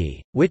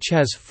 20, which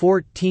has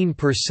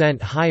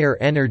 14% higher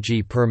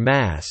energy per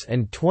mass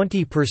and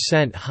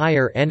 20%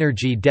 higher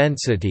energy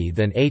density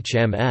than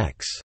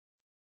HMX.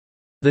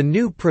 The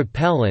new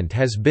propellant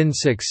has been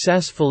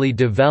successfully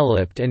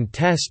developed and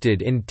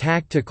tested in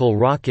tactical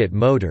rocket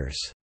motors.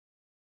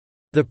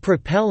 The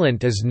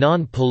propellant is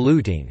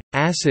non-polluting,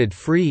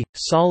 acid-free,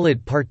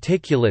 solid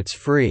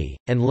particulates-free,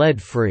 and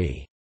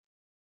lead-free.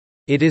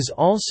 It is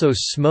also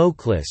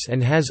smokeless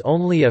and has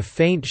only a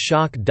faint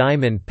shock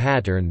diamond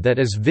pattern that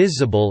is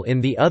visible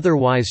in the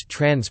otherwise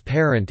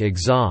transparent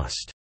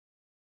exhaust.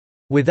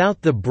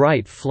 Without the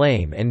bright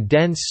flame and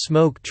dense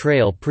smoke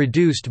trail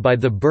produced by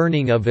the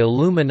burning of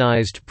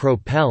aluminized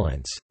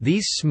propellants,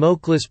 these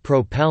smokeless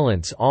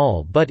propellants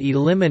all but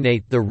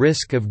eliminate the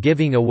risk of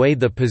giving away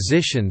the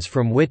positions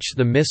from which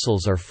the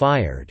missiles are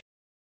fired.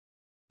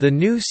 The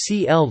new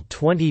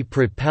Cl20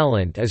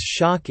 propellant is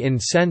shock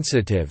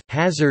insensitive,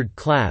 hazard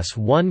class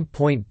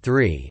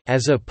 1.3,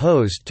 as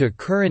opposed to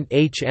current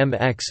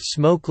HMX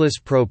smokeless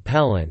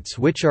propellants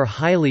which are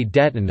highly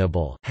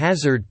detonable,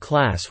 hazard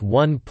class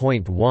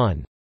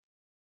 1.1.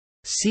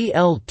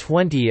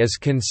 CL-20 is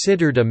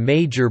considered a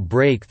major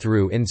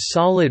breakthrough in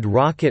solid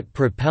rocket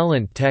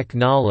propellant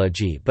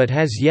technology but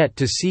has yet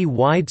to see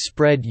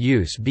widespread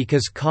use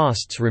because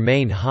costs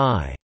remain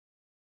high.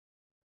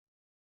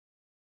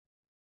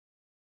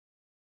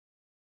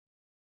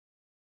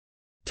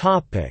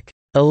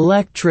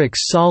 Electric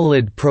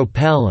solid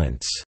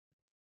propellants.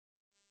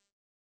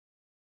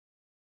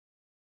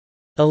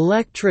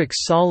 Electric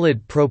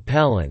solid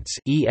propellants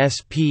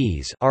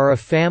 (ESPs) are a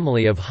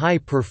family of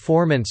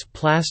high-performance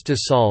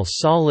plastisol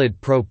solid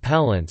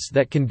propellants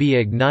that can be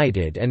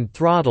ignited and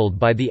throttled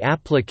by the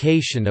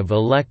application of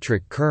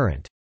electric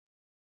current.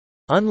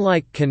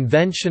 Unlike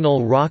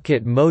conventional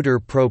rocket motor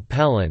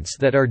propellants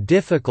that are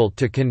difficult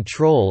to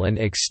control and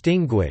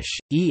extinguish,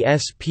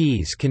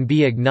 ESPs can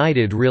be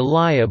ignited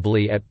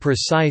reliably at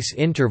precise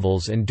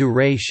intervals and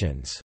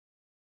durations.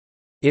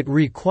 It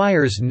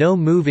requires no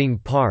moving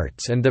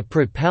parts and the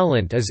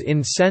propellant is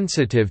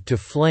insensitive to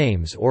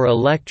flames or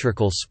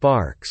electrical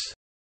sparks.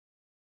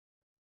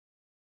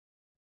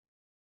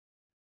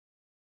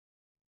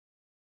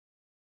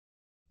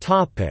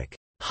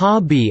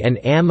 Hobby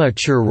and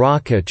amateur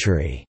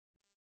rocketry.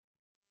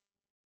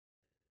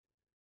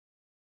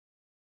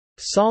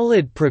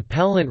 Solid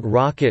propellant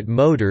rocket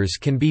motors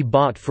can be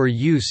bought for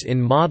use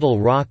in model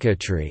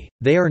rocketry.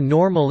 They are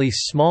normally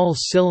small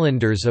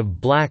cylinders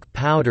of black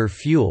powder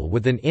fuel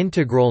with an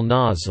integral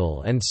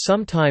nozzle and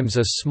sometimes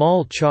a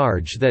small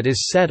charge that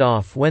is set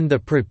off when the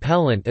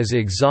propellant is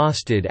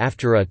exhausted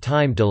after a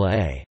time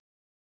delay.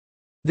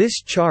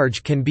 This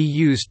charge can be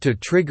used to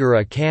trigger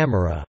a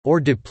camera, or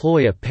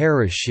deploy a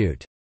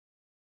parachute.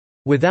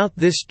 Without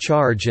this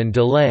charge and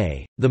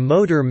delay, the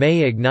motor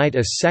may ignite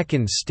a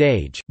second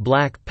stage,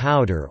 black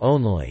powder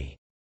only.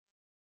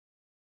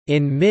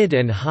 In mid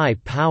and high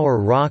power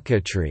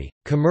rocketry,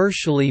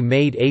 commercially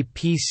made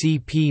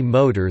APCP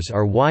motors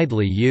are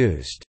widely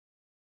used.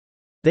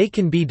 They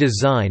can be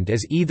designed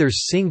as either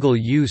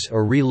single-use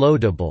or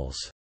reloadables.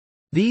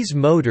 These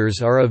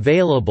motors are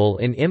available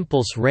in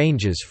impulse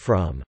ranges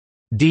from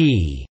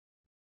D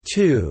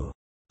to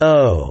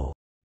O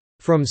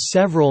from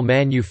several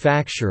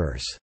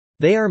manufacturers.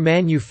 They are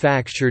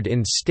manufactured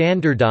in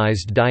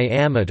standardized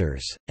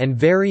diameters, and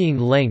varying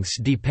lengths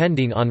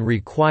depending on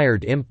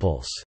required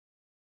impulse.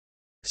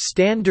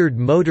 Standard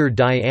motor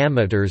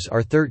diameters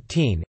are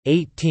 13,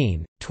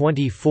 18,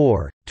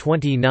 24,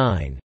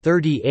 29,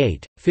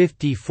 38,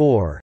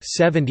 54,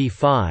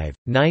 75,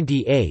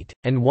 98,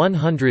 and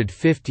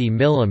 150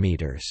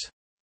 mm.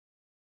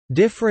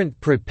 Different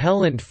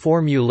propellant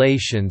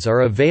formulations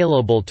are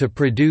available to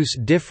produce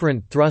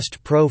different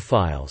thrust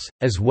profiles,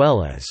 as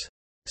well as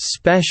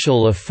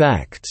special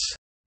effects,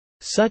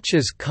 such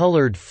as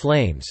colored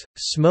flames,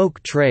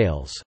 smoke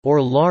trails, or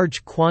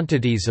large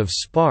quantities of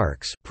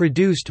sparks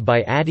produced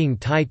by adding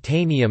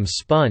titanium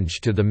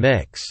sponge to the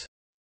mix.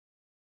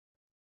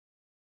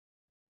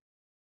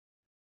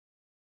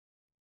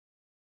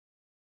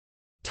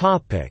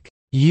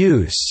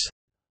 Use.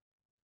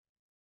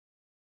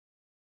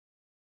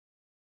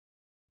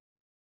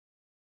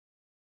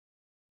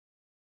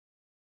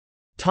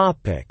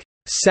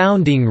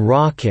 Sounding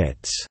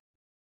rockets.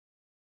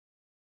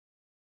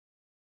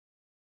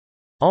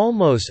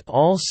 Almost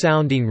all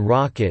sounding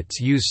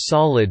rockets use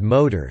solid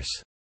motors.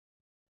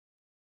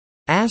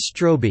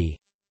 Astrobee,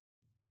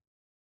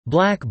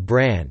 Black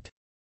Brant,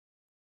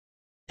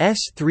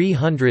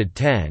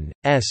 S310,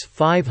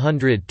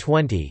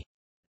 S520,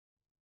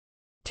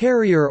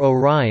 Terrier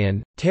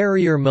Orion,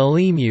 Terrier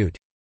Malemute,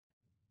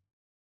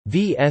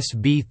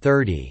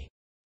 VSB-30.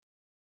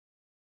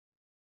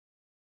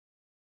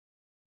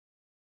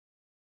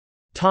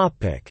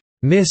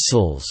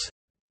 Missiles.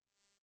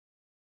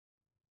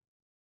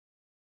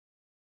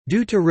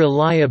 Due to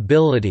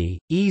reliability,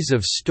 ease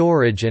of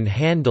storage and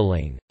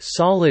handling,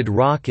 solid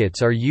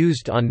rockets are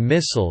used on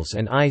missiles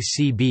and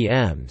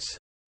ICBMs.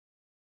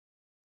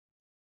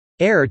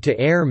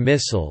 Air-to-air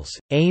missiles,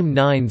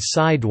 AIM-9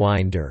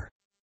 Sidewinder.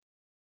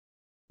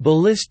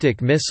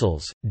 Ballistic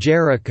missiles,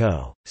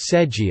 Jericho,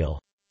 Segil.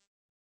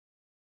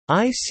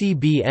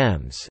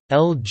 ICBMs,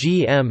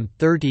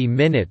 LGM-30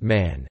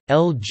 Minuteman,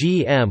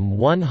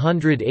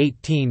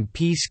 LGM-118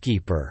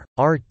 Peacekeeper,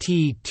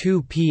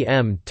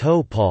 RT-2PM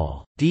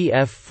Topol,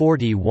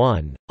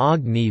 DF-41,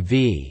 Agni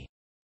V.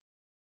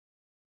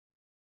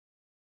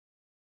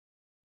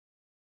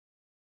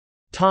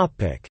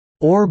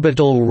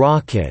 Orbital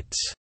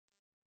rockets.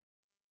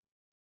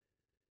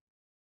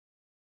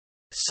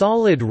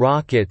 Solid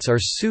rockets are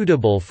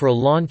suitable for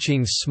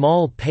launching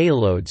small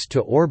payloads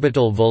to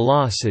orbital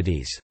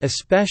velocities,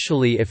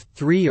 especially if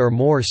 3 or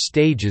more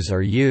stages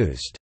are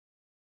used.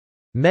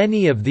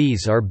 Many of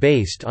these are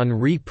based on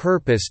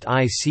repurposed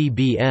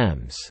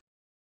ICBMs.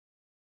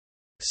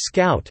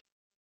 Scout,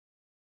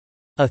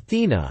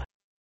 Athena,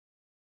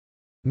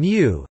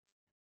 Mu,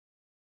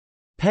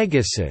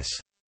 Pegasus,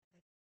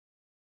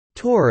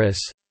 Taurus,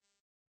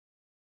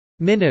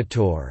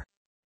 Minotaur,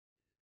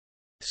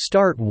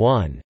 Start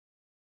 1,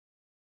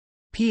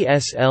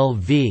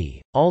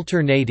 PSLV,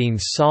 alternating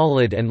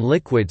solid and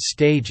liquid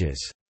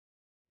stages,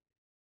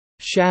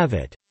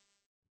 Shavit,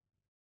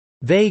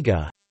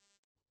 Vega,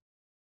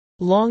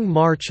 Long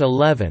March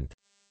 11.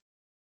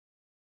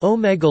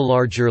 Omega.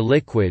 Larger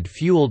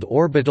liquid-fueled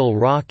orbital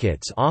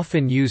rockets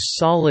often use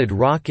solid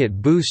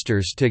rocket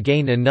boosters to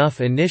gain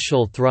enough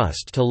initial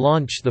thrust to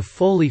launch the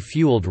fully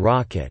fueled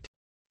rocket.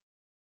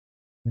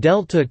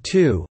 Delta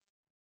II,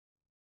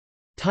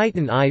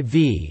 Titan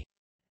IV,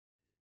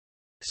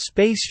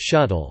 Space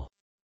Shuttle,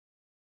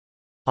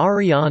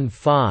 Ariane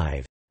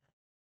 5,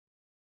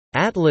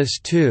 Atlas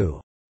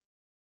II,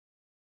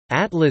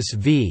 Atlas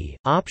V,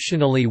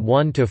 optionally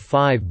 1 to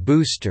 5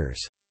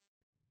 boosters,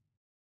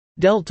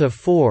 Delta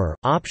IV,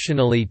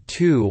 optionally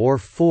 2 or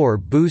 4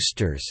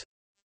 boosters,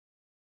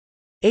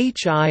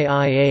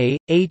 HIIA,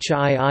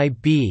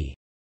 HIIB,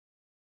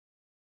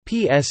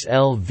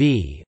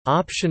 PSLV,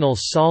 optional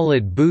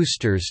solid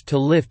boosters to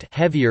lift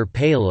heavier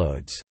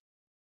payloads.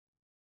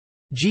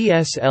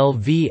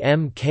 GSLV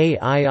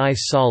MKII.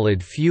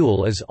 Solid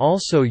fuel is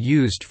also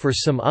used for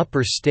some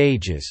upper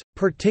stages,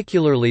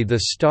 particularly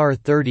the Star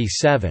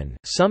 37,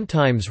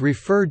 sometimes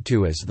referred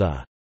to as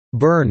the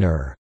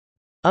burner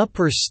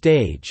upper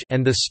stage,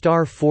 and the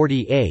Star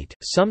 48,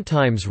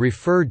 sometimes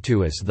referred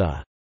to as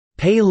the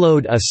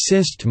payload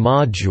assist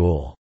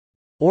module,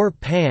 or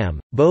PAM,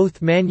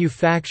 both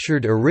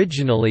manufactured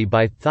originally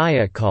by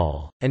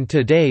Thiokol, and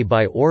today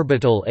by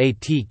Orbital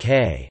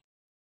ATK.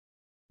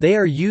 They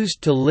are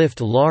used to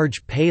lift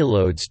large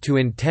payloads to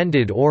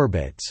intended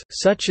orbits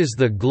such as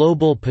the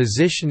Global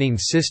Positioning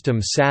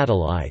System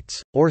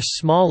satellites, or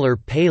smaller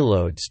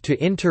payloads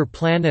to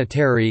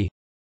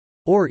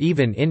interplanetary—or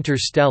even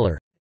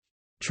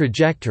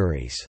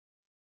interstellar—trajectories.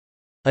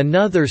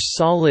 Another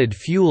solid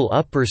fuel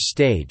upper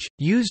stage,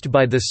 used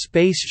by the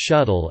Space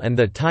Shuttle and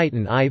the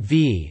Titan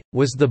IV,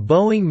 was the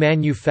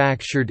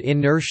Boeing-manufactured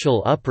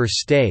Inertial Upper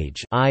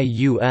Stage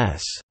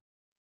 (IUS).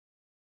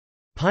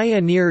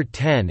 Pioneer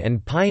 10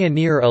 and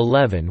Pioneer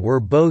 11 were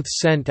both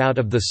sent out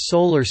of the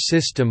Solar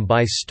System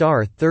by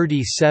Star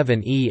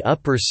 37E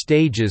upper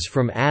stages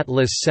from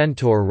Atlas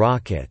Centaur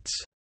rockets.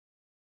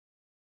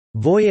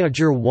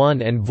 Voyager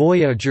 1 and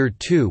Voyager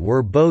 2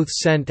 were both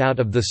sent out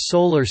of the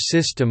Solar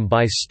System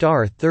by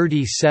Star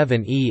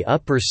 37E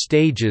upper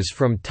stages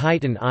from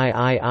Titan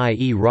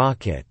IIIE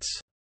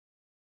rockets.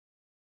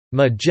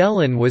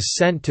 Magellan was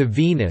sent to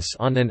Venus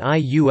on an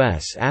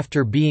IUS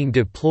after being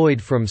deployed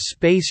from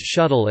Space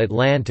Shuttle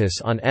Atlantis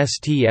on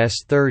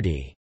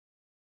STS-30.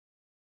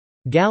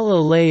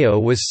 Galileo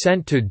was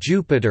sent to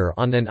Jupiter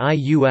on an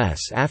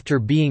IUS after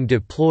being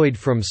deployed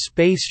from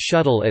Space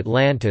Shuttle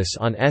Atlantis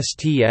on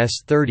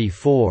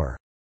STS-34.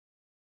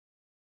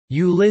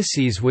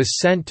 Ulysses was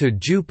sent to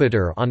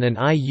Jupiter on an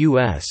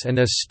IUS and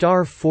a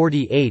Star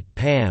 48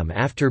 PAM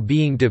after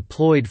being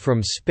deployed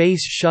from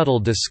Space Shuttle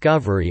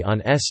Discovery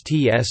on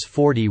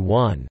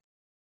STS-41.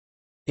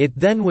 It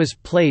then was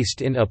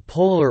placed in a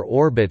polar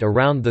orbit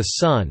around the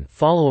Sun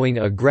following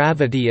a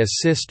gravity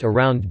assist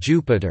around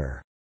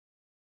Jupiter.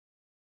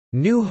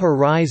 New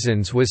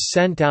Horizons was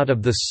sent out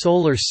of the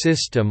Solar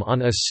System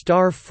on a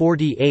Star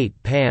 48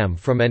 PAM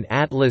from an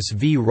Atlas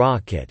V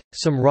rocket.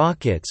 Some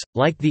rockets,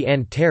 like the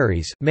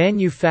Antares,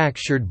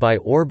 manufactured by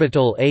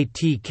Orbital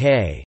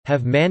ATK,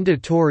 have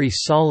mandatory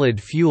solid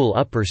fuel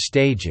upper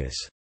stages.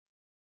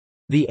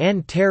 The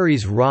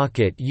Antares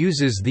rocket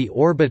uses the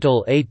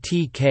Orbital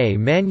ATK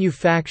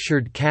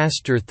manufactured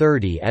Castor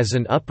 30 as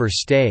an upper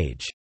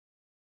stage.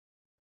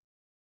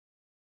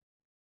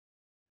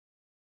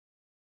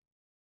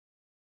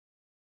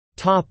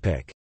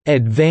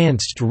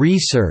 Advanced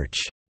research.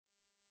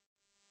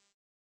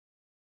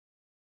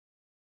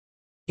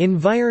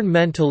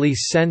 Environmentally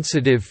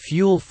sensitive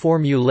fuel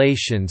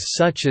formulations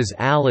such as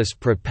ALICE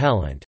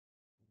propellant,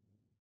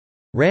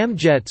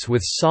 ramjets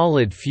with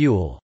solid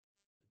fuel,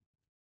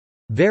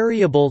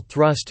 variable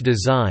thrust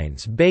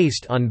designs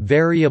based on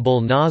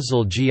variable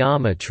nozzle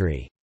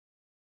geometry,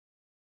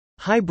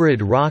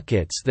 hybrid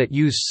rockets that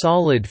use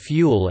solid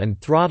fuel and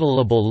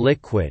throttleable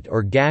liquid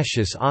or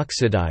gaseous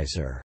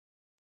oxidizer.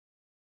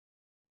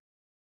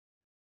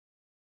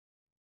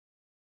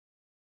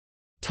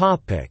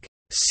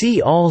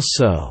 See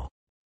also: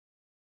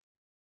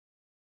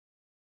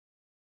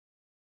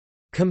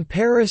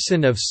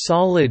 Comparison of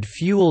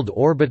solid-fueled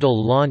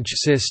orbital launch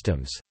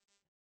systems,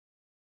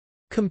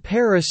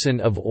 Comparison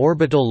of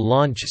orbital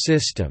launch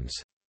systems,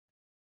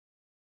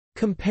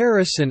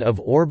 Comparison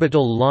of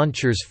orbital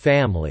launchers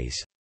families,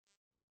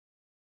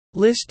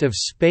 List of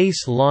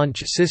Space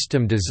Launch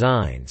System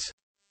designs,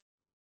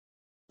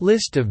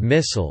 List of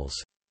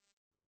missiles,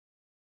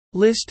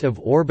 List of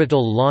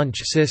orbital launch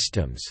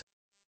systems,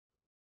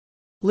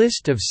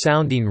 List of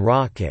sounding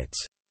rockets,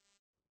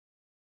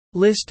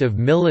 List of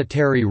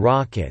military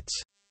rockets,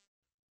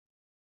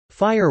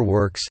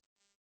 Fireworks,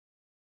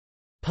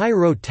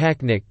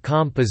 Pyrotechnic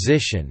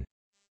composition,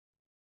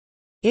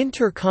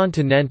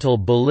 Intercontinental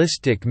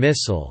ballistic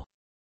missile,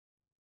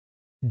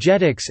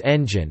 JetX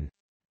engine,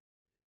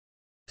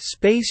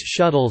 Space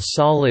Shuttle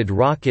solid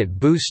rocket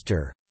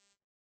booster,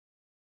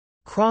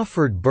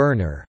 Crawford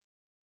burner,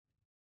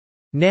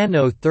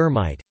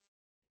 Nanothermite,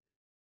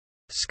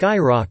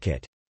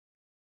 Skyrocket.